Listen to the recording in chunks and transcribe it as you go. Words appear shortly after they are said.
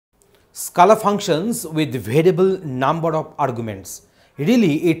Scala functions with variable number of arguments.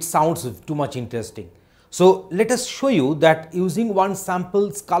 Really, it sounds too much interesting. So let us show you that using one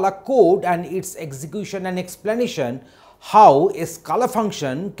sample Scala code and its execution and explanation, how a Scala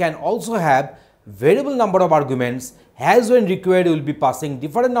function can also have variable number of arguments, as when required we will be passing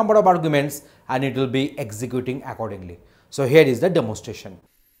different number of arguments and it will be executing accordingly. So here is the demonstration.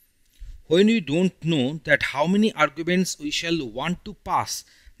 When we don't know that how many arguments we shall want to pass,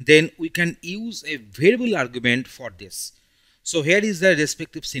 then we can use a variable argument for this. So here is the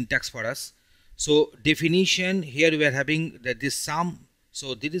respective syntax for us. So definition, here we are having this sum.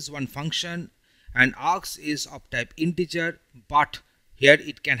 So this is one function and args is of type integer, but here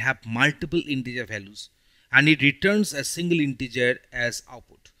it can have multiple integer values and it returns a single integer as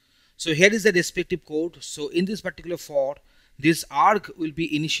output. So here is the respective code. So in this particular for, this arg will be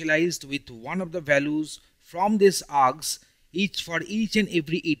initialized with one of the values from this args for each and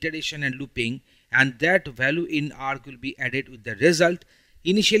every iteration and looping, and that value in arg will be added with the result.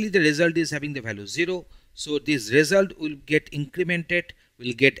 Initially the result is having the value 0, so this result will get incremented,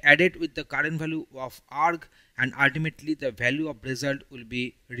 will get added with the current value of arg, and ultimately the value of result will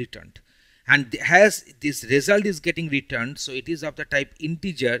be returned. And as this result is getting returned, so it is of the type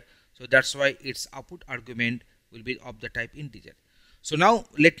integer, so that's why its output argument will be of the type integer. So now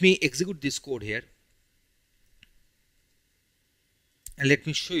let me execute this code here and let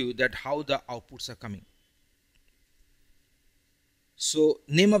me show you that how the outputs are coming. So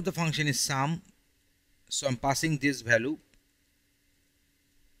name of the function is sum, so I'm passing this value.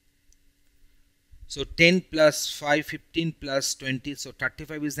 So 10 plus 5, 15 plus 20, so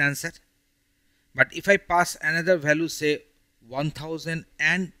 35 is the answer. But if I pass another value, say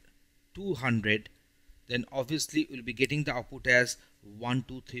 1200, then obviously we'll be getting the output as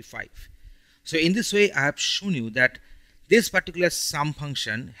 1235. So in this way I have shown you that this particular sum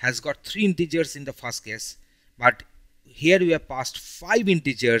function has got 3 integers in the first case, but here we have passed 5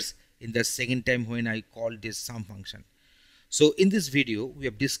 integers in the second time when I called this sum function. So in this video we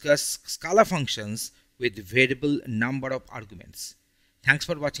have discussed Scala functions with variable number of arguments. Thanks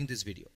for watching this video.